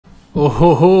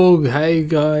Oh, hey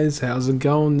guys, how's it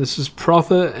going? This is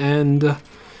Prophet, and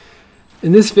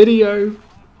in this video,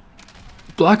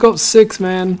 Black Ops 6,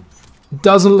 man,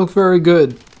 doesn't look very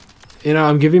good. You know,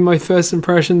 I'm giving my first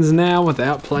impressions now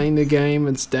without playing the game.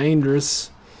 It's dangerous.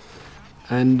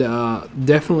 And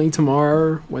definitely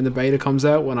tomorrow, when the beta comes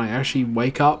out, when I actually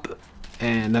wake up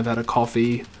and I've had a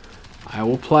coffee, I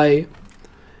will play.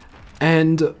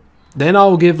 And then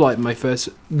I'll give like my first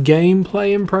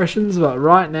gameplay impressions, but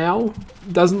right now,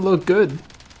 it doesn't look good.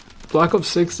 Black Ops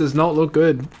 6 does not look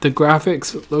good. The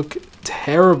graphics look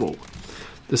terrible.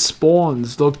 The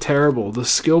spawns look terrible. The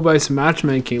skill-based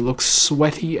matchmaking looks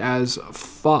sweaty as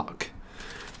fuck.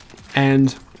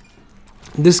 And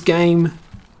this game,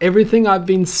 everything I've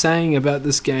been saying about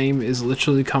this game is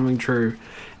literally coming true.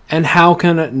 And how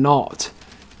can it not?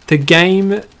 The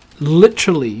game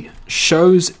literally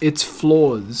shows its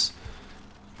flaws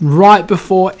right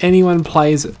before anyone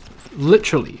plays it.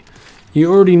 Literally.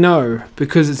 You already know,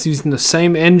 because it's using the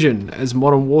same engine as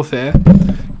Modern Warfare,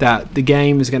 that the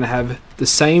game is going to have the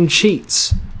same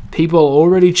cheats. People are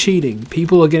already cheating.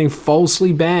 People are getting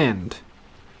falsely banned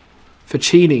for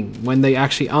cheating when they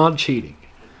actually aren't cheating.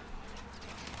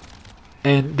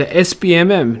 And the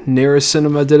SBMM, Nero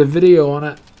Cinema, did a video on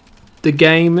it. The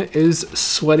game is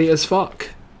sweaty as fuck.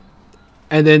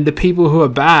 And then the people who are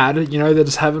bad, you know, they're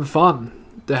just having fun.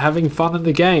 They're having fun in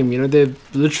the game. You know, they're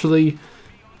literally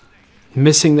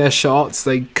missing their shots.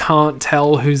 They can't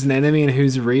tell who's an enemy and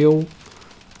who's real.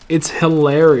 It's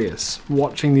hilarious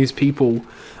watching these people,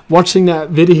 watching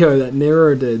that video that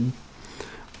Nero did,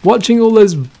 watching all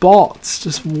those bots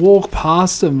just walk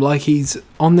past him like he's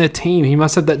on their team. He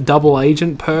must have that double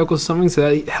agent perk or something, so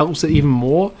that helps it even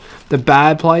more. The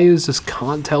bad players just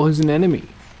can't tell who's an enemy.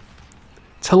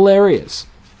 It's hilarious.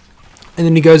 And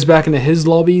then he goes back into his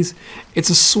lobbies. It's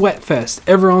a sweat fest.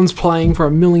 Everyone's playing for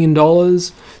 $1 million.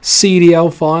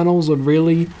 CDL finals, or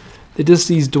really, they're just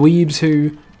these dweebs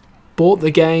who bought the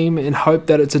game and hope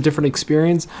that it's a different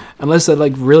experience, unless they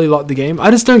like really like the game.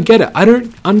 I just don't get it. I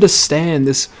don't understand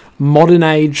this modern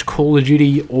age Call of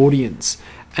Duty audience,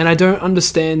 and I don't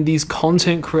understand these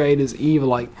content creators either.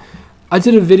 Like, I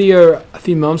did a video a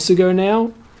few months ago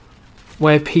now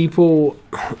where people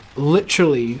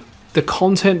literally, the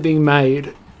content being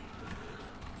made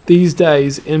these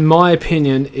days, in my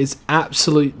opinion, is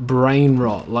absolute brain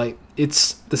rot. Like,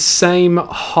 it's the same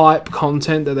hype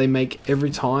content that they make every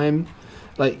time.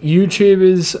 Like,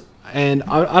 YouTubers, and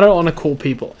I don't want to call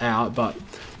people out, but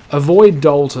Avoid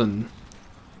Dalton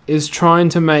is trying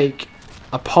to make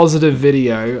a positive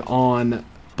video on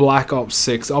Black Ops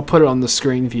 6. I'll put it on the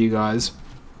screen for you guys.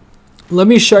 Let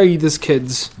me show you this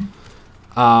kid's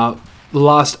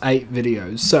last 8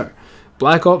 videos. So,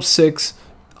 Black Ops 6,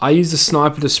 I use the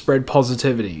sniper to spread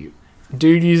positivity.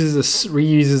 Dude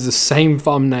reuses the same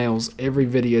thumbnails every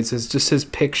video. It's just his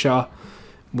picture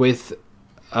with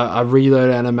a reload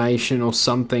animation or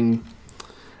something.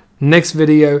 Next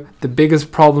video, the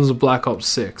biggest problems of Black Ops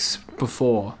 6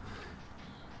 before.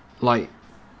 Like,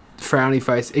 frowny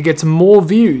face. It gets more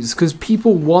views because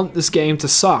people want this game to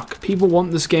suck. People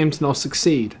want this game to not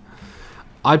succeed.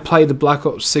 I played the Black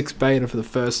Ops 6 beta for the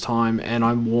first time and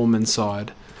I'm warm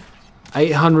inside.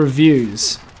 800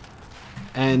 views.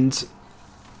 And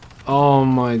oh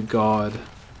my god.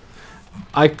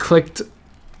 I clicked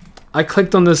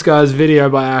on this guy's video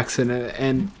by accident,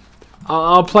 and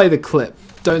I'll play the clip.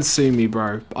 Don't sue me,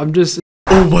 bro. I'm just...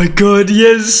 Oh my god,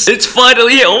 yes! It's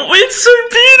finally here! Oh, it's so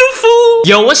beautiful!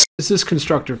 Yo, what's... This is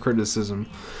constructive criticism.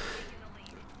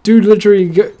 Dude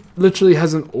literally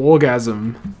has an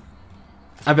orgasm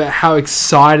about how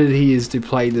excited he is to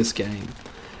play this game.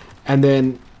 And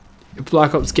then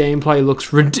Black Ops gameplay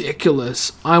looks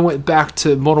ridiculous. I went back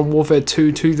to Modern Warfare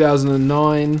 2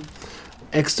 2009.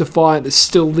 X-Defiant is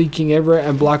still leaking everywhere,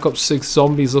 and Black Ops 6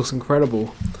 Zombies looks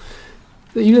incredible.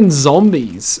 Even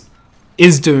Zombies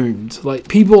is doomed. Like,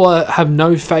 people have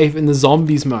no faith in the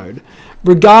Zombies mode.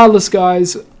 Regardless,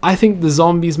 guys, I think the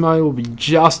Zombies mode will be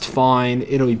just fine.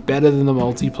 It'll be better than the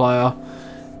multiplayer.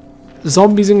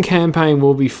 Zombies in campaign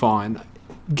will be fine.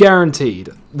 Guaranteed.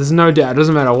 There's no doubt. It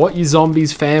doesn't matter what you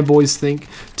Zombies fanboys think.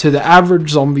 To the average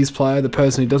Zombies player, the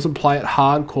person who doesn't play it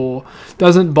hardcore,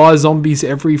 doesn't buy Zombies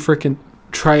every freaking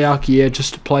Treyarch year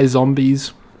just to play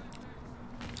Zombies.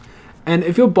 And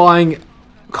if you're buying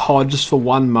COD just for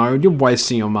one mode, you're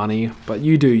wasting your money. But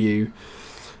you do you.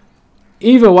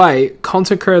 Either way,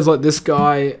 content creators like this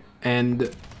guy and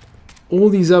all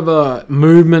these other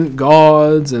movement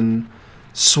gods and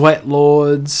sweat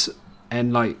lords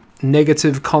and like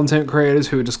negative content creators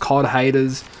who are just COD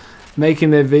haters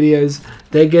making their videos,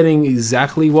 they're getting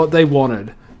exactly what they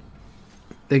wanted.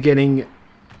 They're getting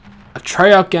a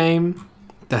Treyarch game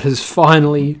that is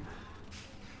finally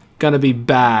going to be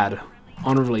bad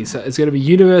on release. It's going to be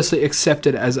universally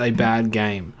accepted as a bad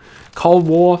game. Cold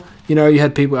War, you know, you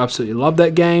had people who absolutely love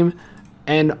that game.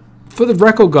 And for the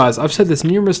record, guys, I've said this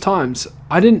numerous times.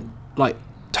 I didn't, like,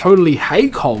 totally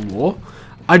hate Cold War.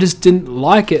 I just didn't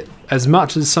like it as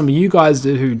much as some of you guys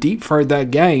did who deep-throated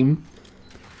that game,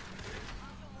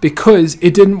 because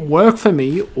it didn't work for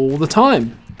me all the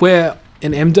time. Where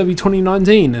in MW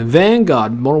 2019,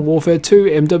 Vanguard, Modern Warfare 2,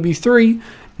 MW3,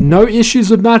 no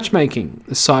issues with matchmaking,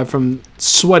 aside from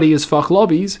sweaty as fuck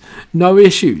lobbies. No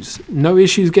issues. No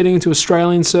issues getting into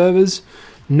Australian servers.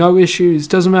 No issues.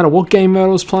 Doesn't matter what game mode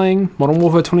I was playing. Modern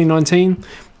Warfare 2019.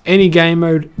 Any game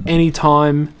mode, any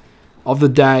time of the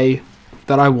day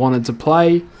that I wanted to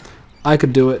play, I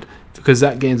could do it, because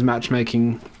that game's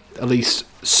matchmaking, at least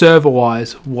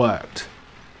server-wise, worked.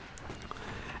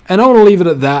 And I want to leave it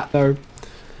at that, though.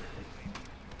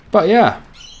 But yeah.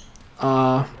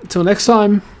 Until next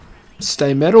time,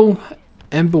 stay metal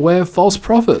and beware false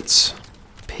prophets.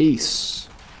 Peace.